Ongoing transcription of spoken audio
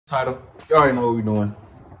Title, you already know what we're doing.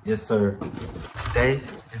 Yes, sir. Today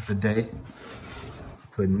is the day.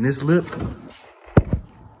 Putting this lip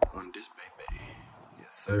on this baby. Yes,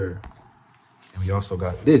 sir. And we also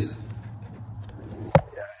got this.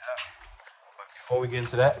 Yeah. But before we get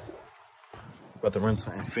into that, we're about to run to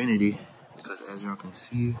Infiniti because as y'all can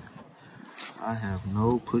see, I have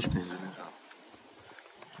no push pins in this house.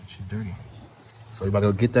 That shit dirty. So we about to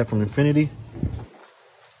go get that from Infiniti.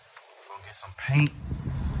 Gonna get some paint.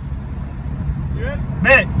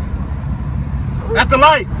 Man, at the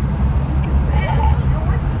light.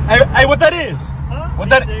 Hey, what that is? Huh? What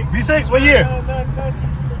that? V6? What year?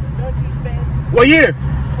 19 What year?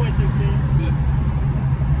 2016.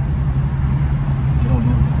 Get on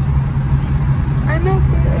him. I know.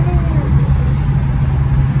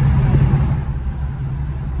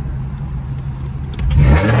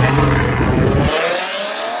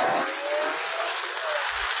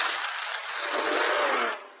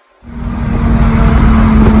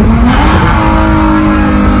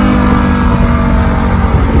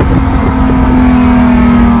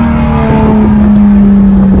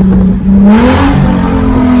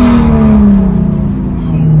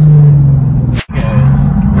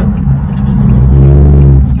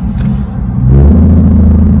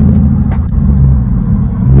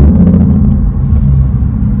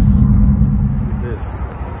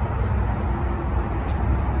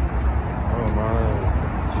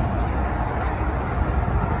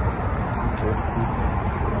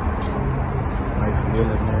 Nice wheel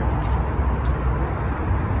in there.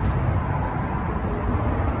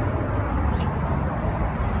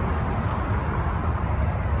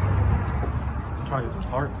 Try to get some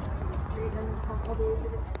park.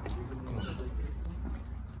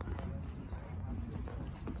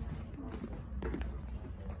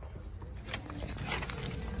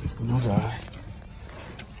 This new guy.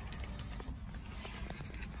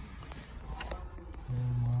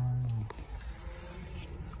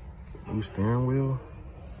 New steering wheel.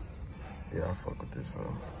 Yeah, I fuck with this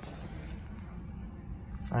one.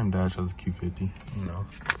 Same dash as a Q50, you know.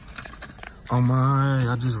 Oh my,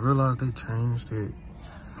 I just realized they changed it.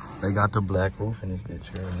 They got the black roof in this bitch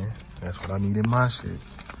here, man. That's what I need in my shit.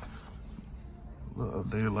 Little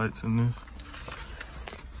updated lights in this.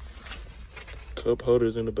 Cup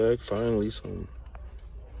holders in the back, finally some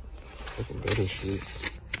fucking better shit.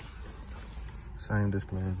 Same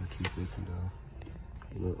display as the Q50 though.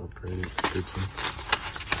 A little upgraded kitchen.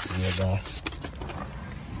 Nearby.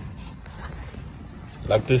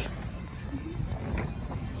 Like this?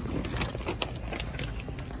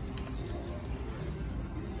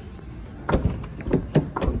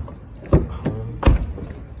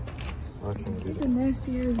 I can't do It's that. a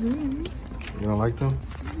nasty ass room. You don't like them?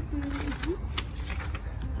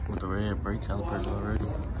 With the red brake calipers already.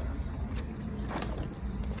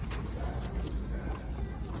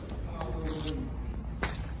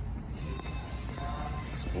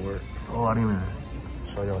 Sport. Oh, I didn't even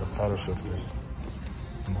show y'all the paddle shifters.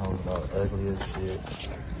 And how it's about ugly as shit.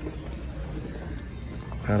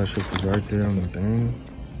 Paddle shifters right there on the thing.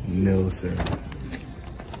 No, sir.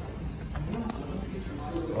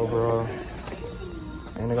 Overall,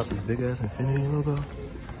 and they got this big ass Infiniti logo.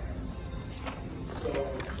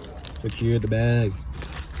 Secure the bag.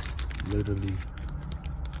 Literally.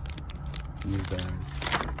 Use bag.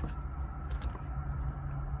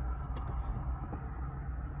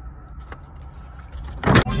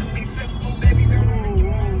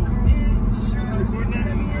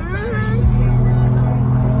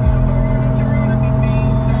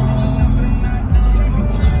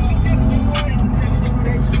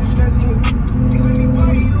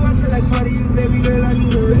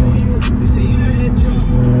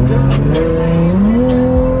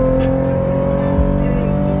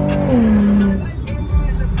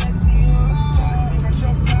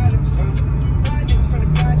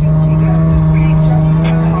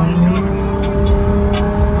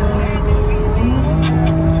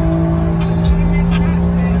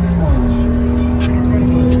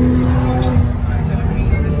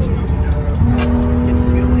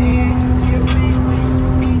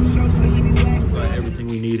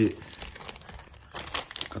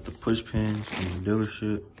 Push pins from the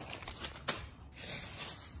dealership.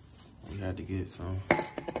 We had to get some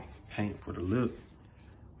paint for the lip.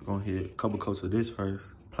 We're gonna hit a couple coats of this first,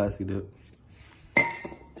 plastic dip.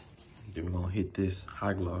 Then we're gonna hit this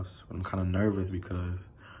high gloss. I'm kind of nervous because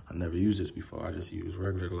I never used this before. I just use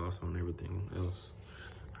regular gloss on everything else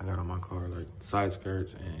I got on my car, like side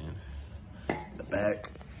skirts and the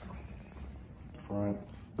back, the front,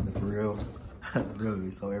 the grill,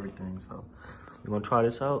 literally, so everything. So we're gonna try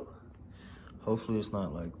this out. Hopefully it's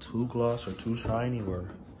not like too gloss or too shiny,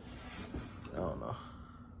 or I don't know.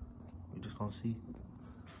 We just gonna see.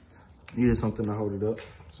 Needed something to hold it up,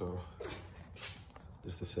 so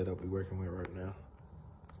this is the setup we working with right now.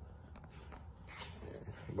 And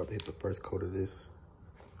I'm about to hit the first coat of this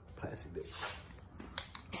plastic dip.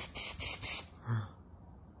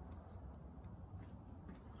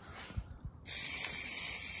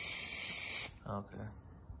 Okay,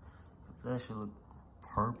 that should look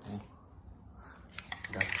purple.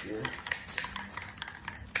 That's good.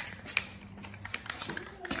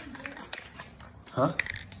 Huh?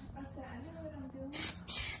 I said, I know what I'm doing.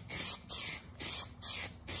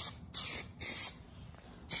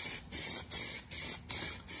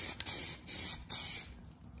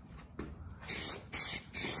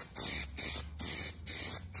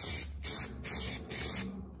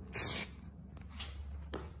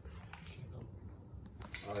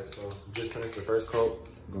 All right, so just finished the first coat.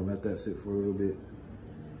 I'm gonna let that sit for a little bit.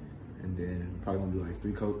 And then probably gonna do like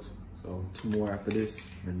 3 coats. So 2 more after this.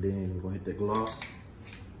 And then we're gonna hit that gloss.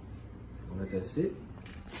 Gonna let that sit.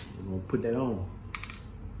 We're gonna put that on.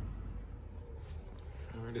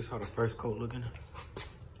 All right, this is how the first coat looking.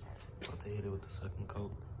 About to hit it with the second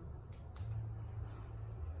coat.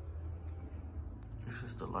 It's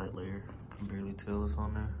just a light layer. I can barely tell it's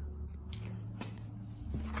on there.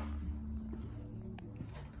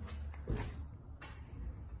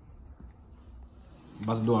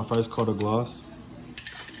 About to do our first coat of gloss.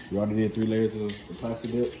 We already did 3 layers of the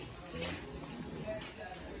plastic dip.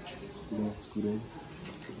 Scoot in.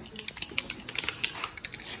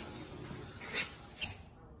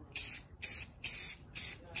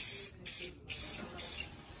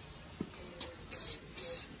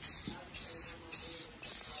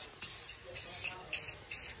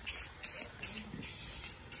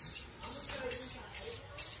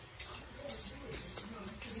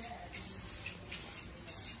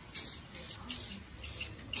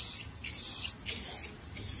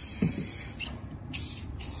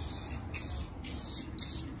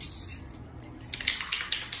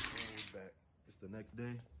 The next day,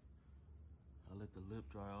 I let the lip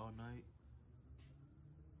dry all night.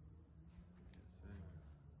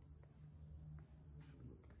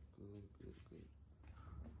 Good.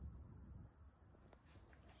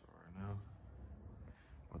 So right now,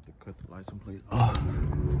 I'm about to cut the license plate off.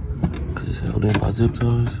 Cause it's held in by zip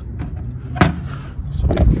ties. So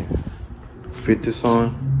you can fit this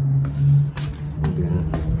on.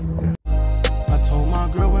 I told my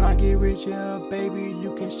girl when I get rich, yeah, baby,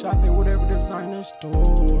 you can shop at whatever designer store.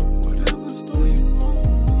 Whatever store you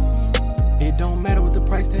want. It don't matter what the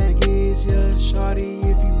price tag is, yeah, shawty,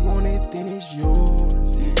 if you want it, then it's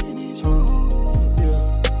yours. Yeah.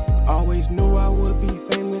 Always knew I would be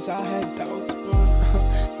famous, I had doubts,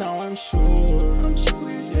 but now I'm sure,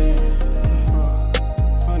 yeah.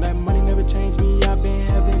 That money never changed me, I've been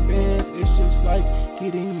having bands, it's just like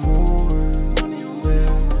getting more.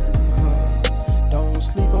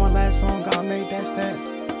 That song I made, that's that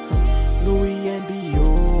Louis and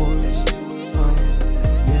Dior's.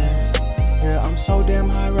 Yeah, I'm so damn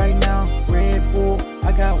high right now. Red Bull,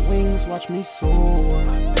 I got wings, watch me soar.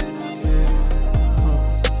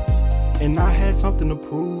 And I had something to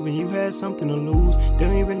prove, and you had something to lose. They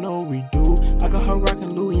don't even know what we do. I got her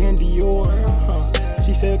rocking Louis and Dior.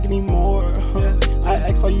 She said, give me more. I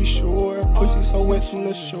asked, are you sure? Pussy so wet from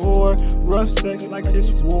the shore. Rough sex like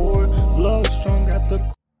it's war. Love strong at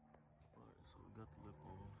the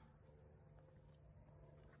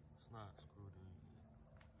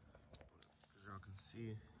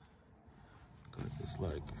got this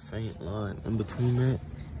like faint line in between that.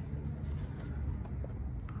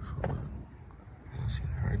 So you see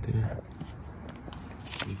that right there?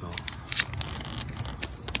 We go.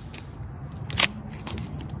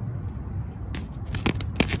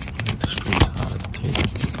 The streets out of 10.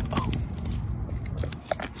 Oh.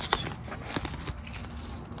 Shit.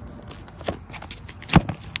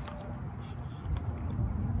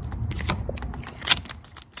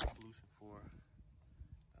 Solution for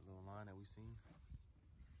that little line that we seen.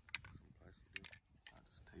 I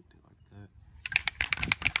just taped it like that.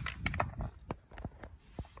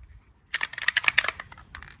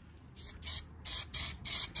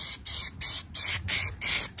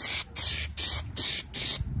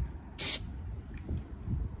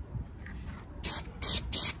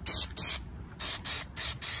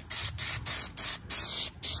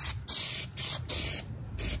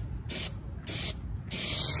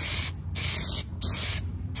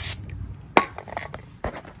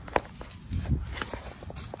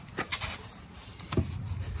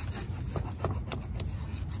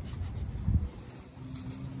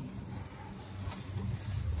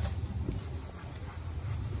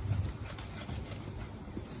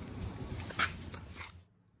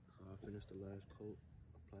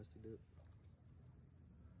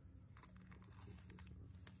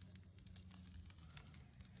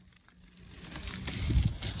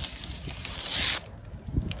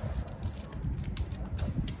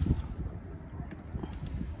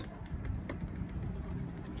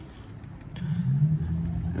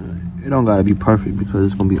 don't gotta be perfect because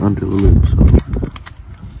it's gonna be under the lip, so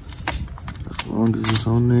as long as it's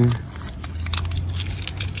on there,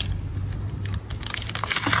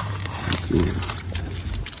 good.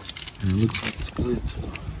 And it looks like it's good, so.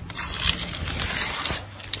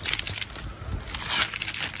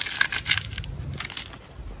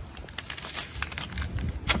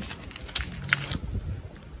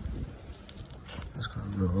 That's got a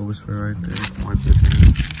little overspray right there. Wipe that down.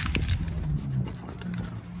 Wipe that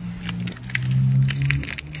down.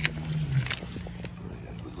 Oh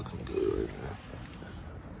yeah, we're looking good right now.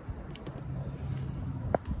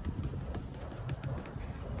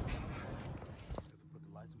 Put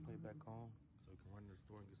the license plate back on so we can run to the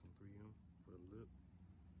store and get some 3M for the lip.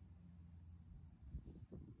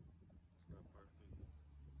 It's not perfect.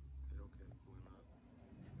 Okay, pulling up.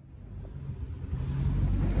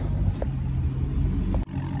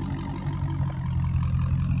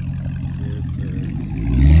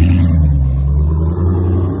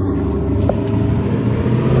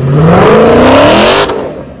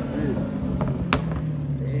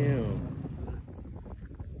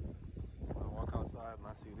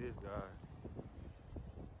 This guy,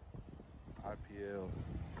 IPL,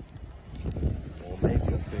 or maybe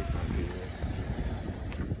a fake IPL.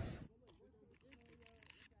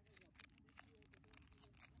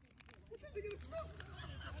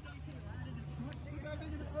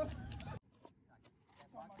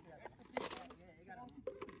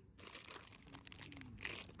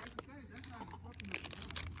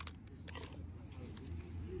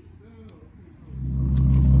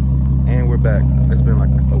 And we're back. It's been like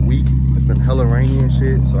a week. It's been hella rainy and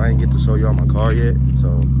shit, so I didn't get to show y'all my car yet. So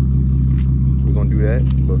we're gonna do that.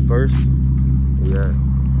 But first, we at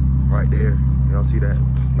right there. Y'all see that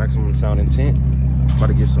maximum sound intent? About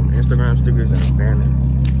to get some Instagram stickers and a banner.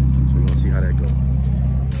 So we're gonna see how that goes.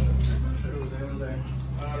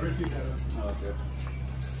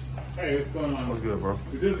 Hey, what's going on? What's good, bro?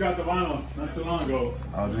 We just got the vinyl not too long ago.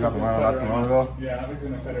 Oh, just got the vinyl not too long ago? Yeah, I'm just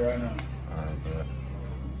gonna cut it right now. Alright, good.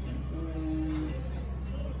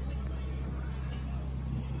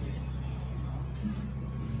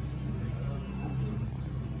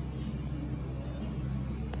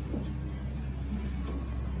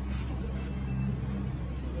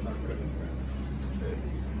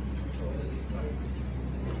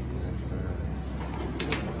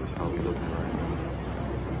 That's how we looking right now.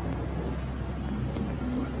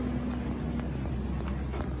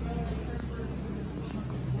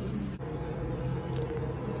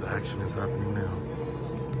 The action is happening now.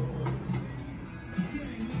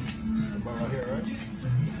 About right here, right?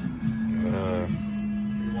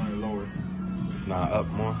 You want it lower? Nah, up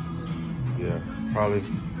more. Yeah, probably.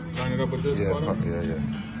 Line it up with this Yeah, bottom? yeah.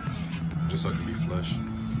 Just so it can be flush.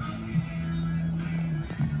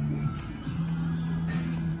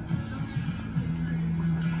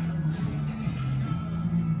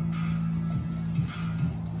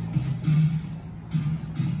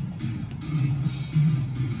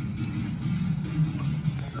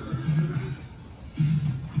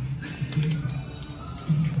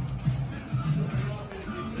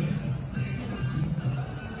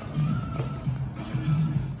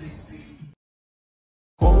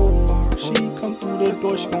 She come through the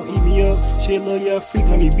door, she gon' eat me up. She a little yeah freak,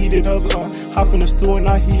 let me beat it up, Hop in the store and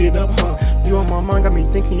I heat it up, You on my mind, got me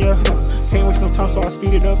thinking, yeah, Can't waste no time, so I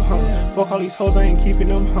speed it up, Fuck all these hoes, I ain't keeping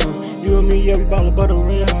them, You and me, yeah, we ball of butter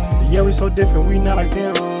in, Yeah, we so different, we not like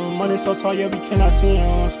them. Money so tall, yeah, we cannot see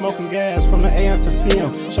him. Smoking gas from the AM to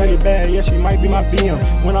PM. Shawty bad, yeah, she might be my BM.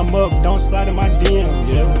 When I'm up, don't slide in my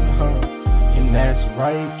DM, yeah, And that's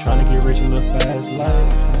right, tryna get rich and live fast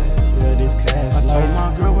life. Yeah, this cash. I told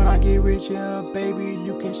my girl when I get rich, yeah, baby,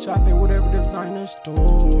 you can shop at whatever designer store.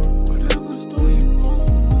 Whatever store you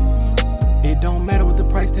want. It don't matter what the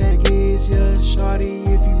price tag is, yeah, shawty,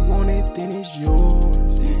 if you want it, then it's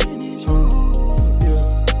yours. Yeah.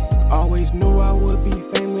 Always knew I would be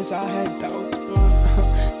famous, I had doubts, but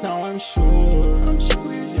now I'm sure.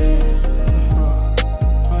 Yeah.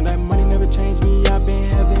 That money never changed me, I've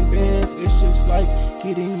been having bands, it's just like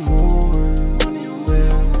getting more.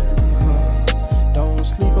 Don't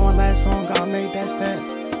sleep on that song I made, that's that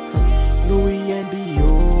Louis and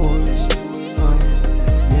Dior.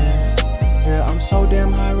 Yeah, I'm so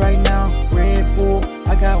damn high right now. Red Bull,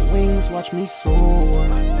 I got wings, watch me soar.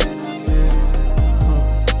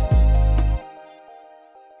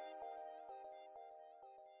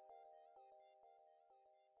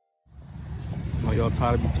 Oh, y'all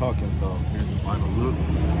tired of me talking, so here's the final look.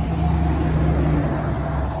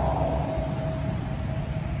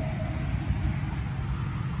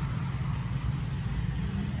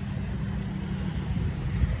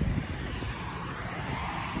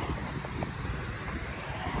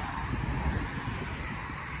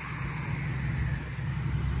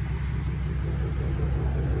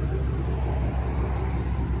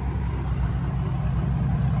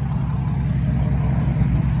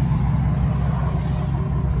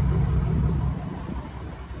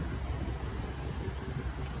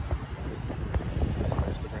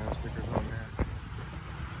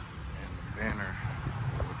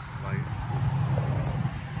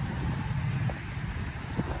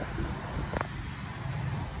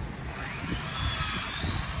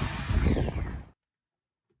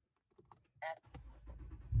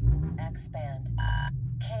 X band,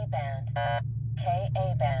 K band,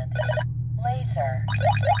 KA band, laser,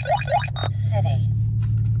 city.